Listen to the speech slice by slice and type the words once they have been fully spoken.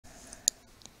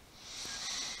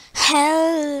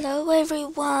Hello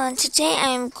everyone, today I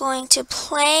am going to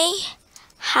play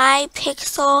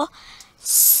HyPixel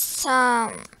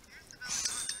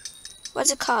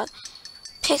what's it called?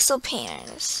 Pixel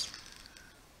Painters.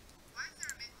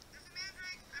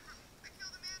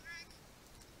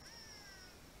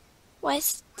 Why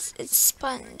is it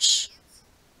sponge?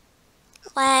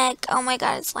 Lag, oh my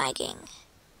god, it's lagging.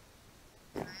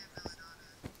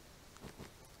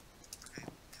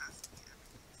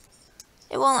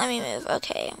 It won't let me move,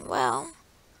 okay, well.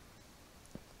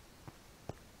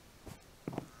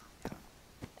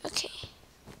 Okay.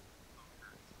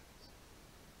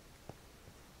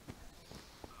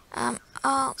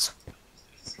 Alt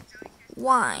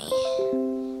Y.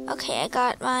 Okay, I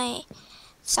got my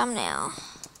thumbnail.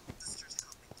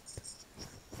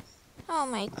 Oh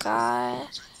my god.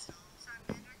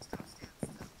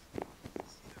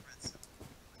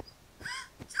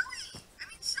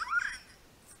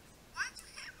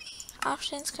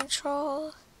 Options,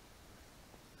 control.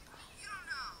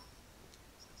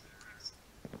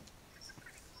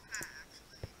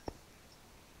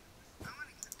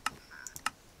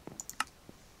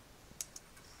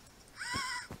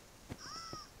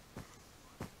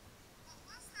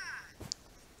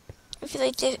 I feel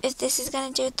like if this is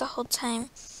gonna do it the whole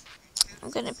time, I'm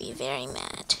gonna be very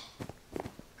mad.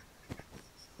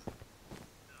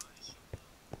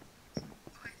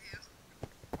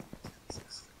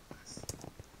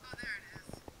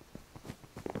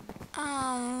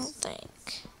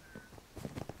 Like.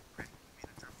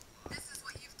 This is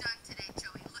what you've done today,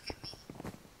 Joey. Look at me.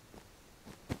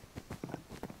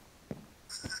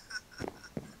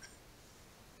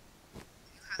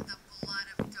 You have the blood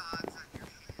of dogs on your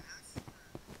hands.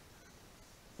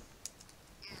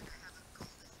 And I have a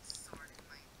golden sword in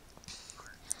my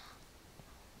heart.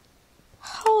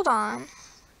 Hold on.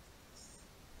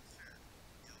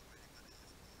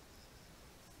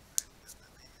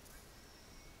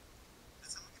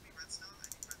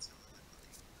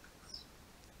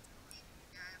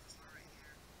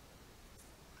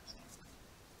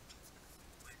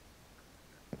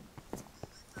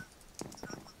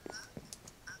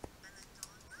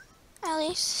 At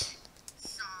least.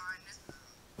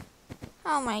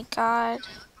 Oh my god.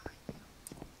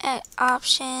 At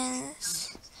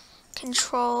options,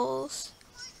 controls.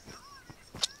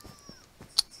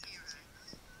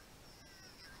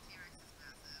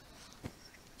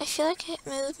 I feel like hit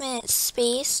movement,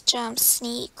 space, jump,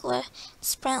 sneak,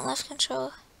 sprint, left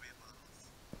control.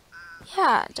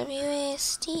 Yeah,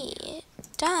 WASD.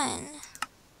 Done.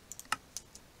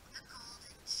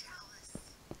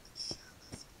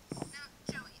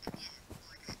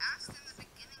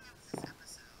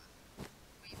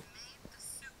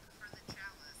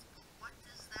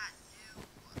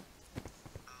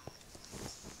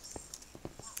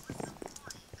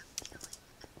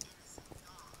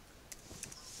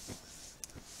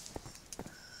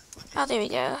 Oh, there we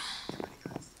go.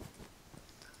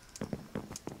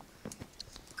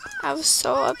 I was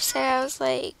so upset. I was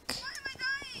like,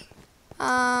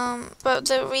 but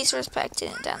the resource pack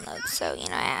didn't download, so you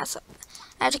know I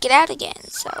have to get out again.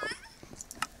 So.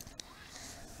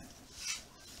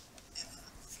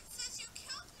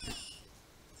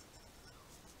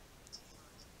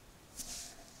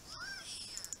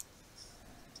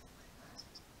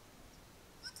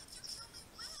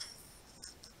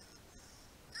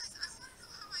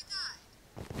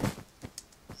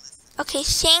 Okay,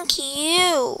 thank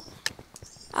you.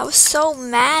 I was so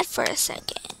mad for a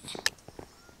second.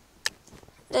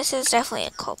 This is definitely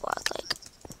a cold block. Like,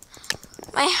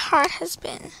 my heart has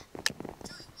been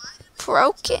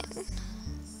broken.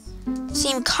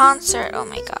 Team concert. Oh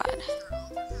my god.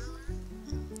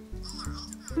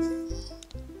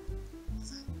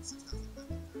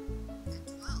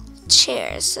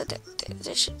 Chairs. So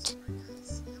there should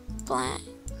blank.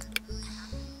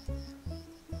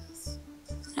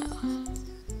 No.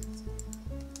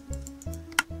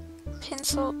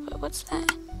 Pencil. What's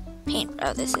that? Paint.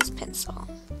 Oh, this is pencil.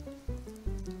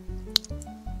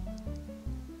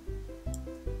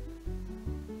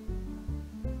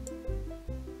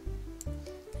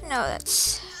 No,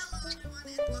 that's.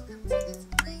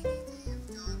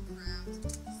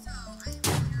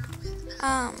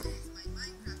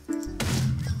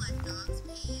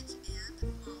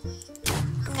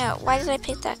 No, why did I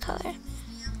pick that color?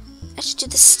 I should do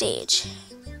the stage.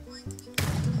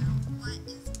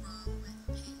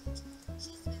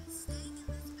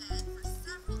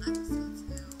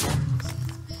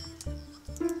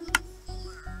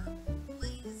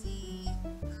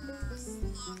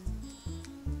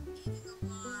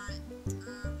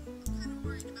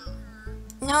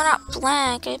 No, not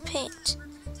black. I picked.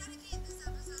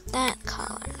 that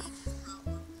color.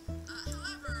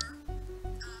 However,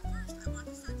 first I want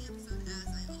to start the episode as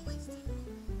I always do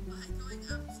by going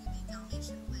up to the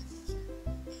Dalmatian plantation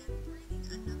and breeding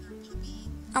another puppy.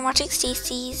 I'm watching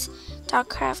Stacy's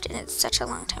Dogcraft, and it's such a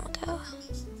long time ago.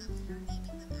 Dalmatians up here,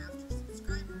 naming them after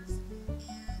subscribers.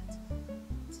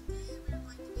 And today we are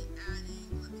going to be adding,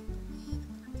 let me read,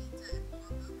 Perdita and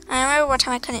Bongo. I remember one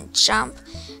time I couldn't jump,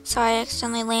 so I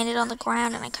accidentally landed on the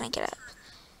ground and I couldn't get up.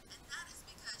 And that is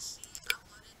because she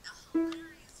uploaded a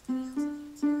hilarious video to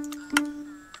YouTube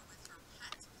of her with her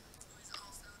pet, who is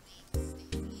also named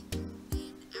Stacy,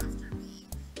 named after me.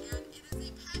 And it is a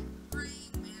pet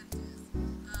praying mantis,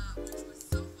 which was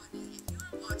so funny. If you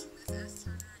are watching this, S.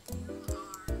 Turner, you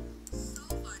are so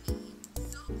funny,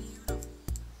 so beautiful,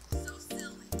 so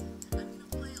silly. I'm going to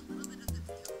play a little bit of the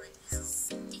video right now.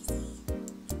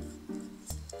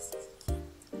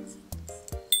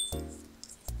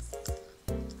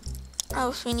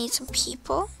 Oh, so we need some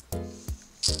people.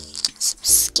 Some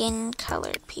skin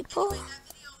colored people. That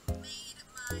video made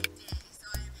my day, so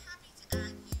I am happy to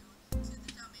add you to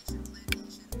the Dalmatian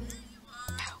plantation. There you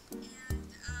are, and it's getting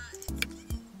rather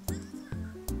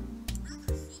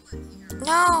full in here.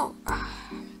 No!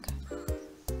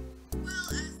 Well,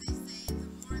 as they say, the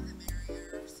more the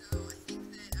merrier, so I think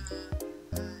that,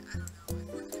 I don't know, if we're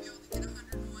going to be able to get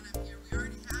 101 up here, we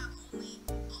already have only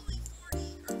 40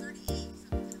 or 38,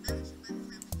 so we can imagine by the time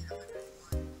we get 101.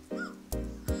 Oh,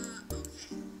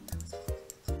 okay, I was hoping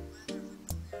that the weather would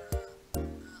clear up.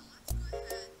 Let's go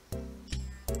ahead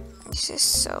and go. This is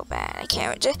so bad. I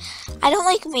can't. I don't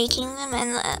like making them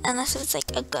unless it's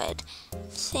like a good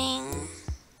thing.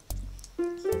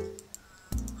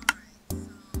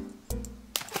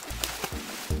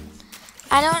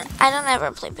 I don't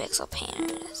ever play pixel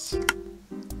painters.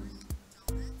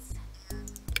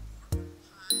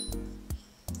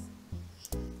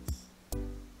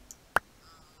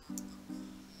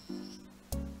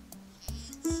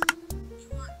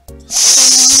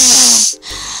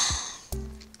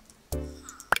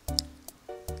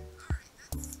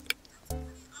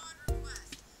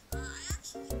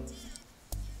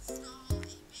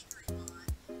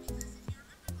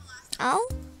 Oh?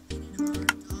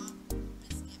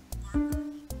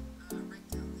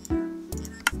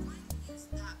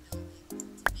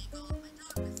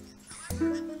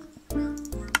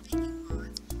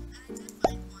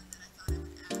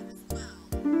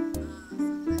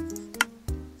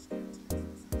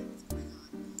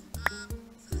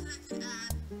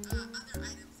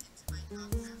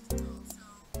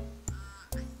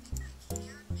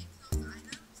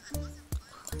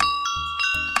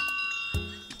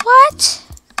 What?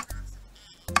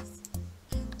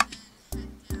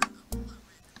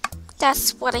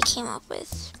 That's what I came up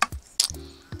with.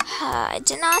 I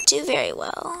did not do very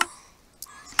well.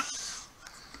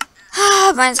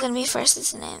 Mine's gonna be first,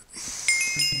 isn't it?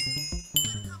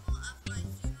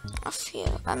 A few.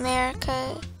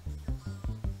 America.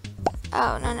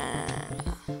 Oh, no.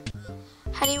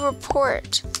 How do you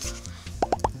report?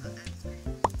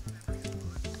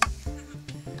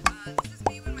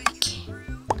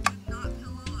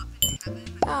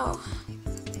 Oh.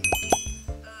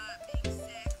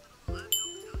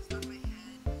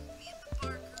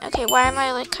 Okay, why am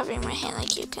I like covering my hand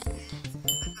like you can?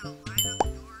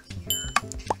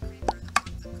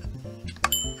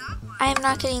 I am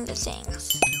not getting the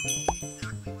things.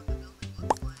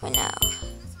 Oh no.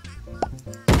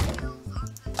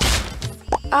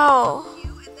 Oh.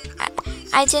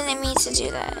 I didn't mean to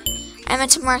do that. I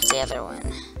meant to mark the other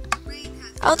one.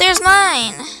 Oh, there's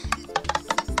mine!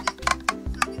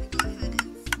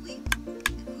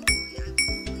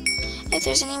 If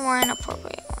there's any more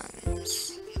inappropriate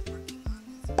ones.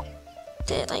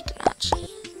 Did it like not change?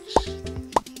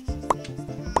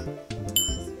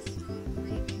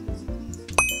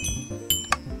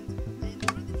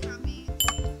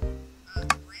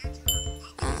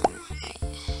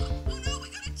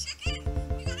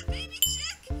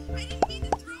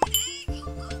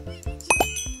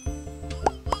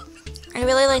 I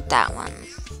really like that one.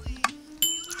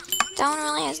 That one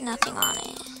really has nothing on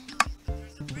it.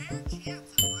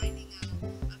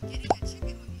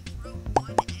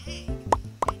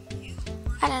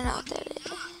 I don't know what that is.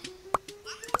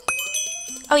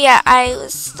 Oh yeah, I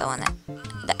was the one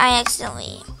that I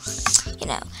accidentally, you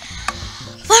know,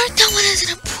 marked that one as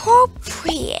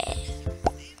inappropriate.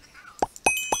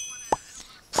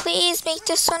 Please make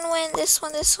this one win. This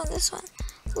one.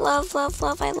 Love.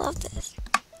 I love this.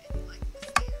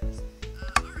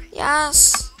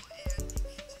 Yes.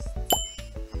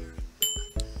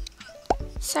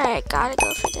 Sorry, I gotta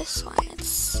go for this one.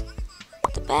 It's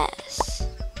the best.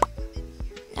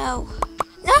 No.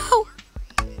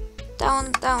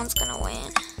 That one's gonna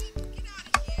win.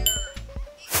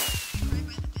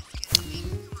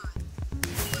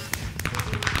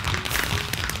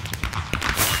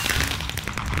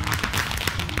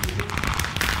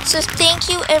 So thank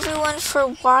you everyone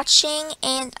for watching,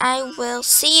 and I will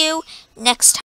see you next time.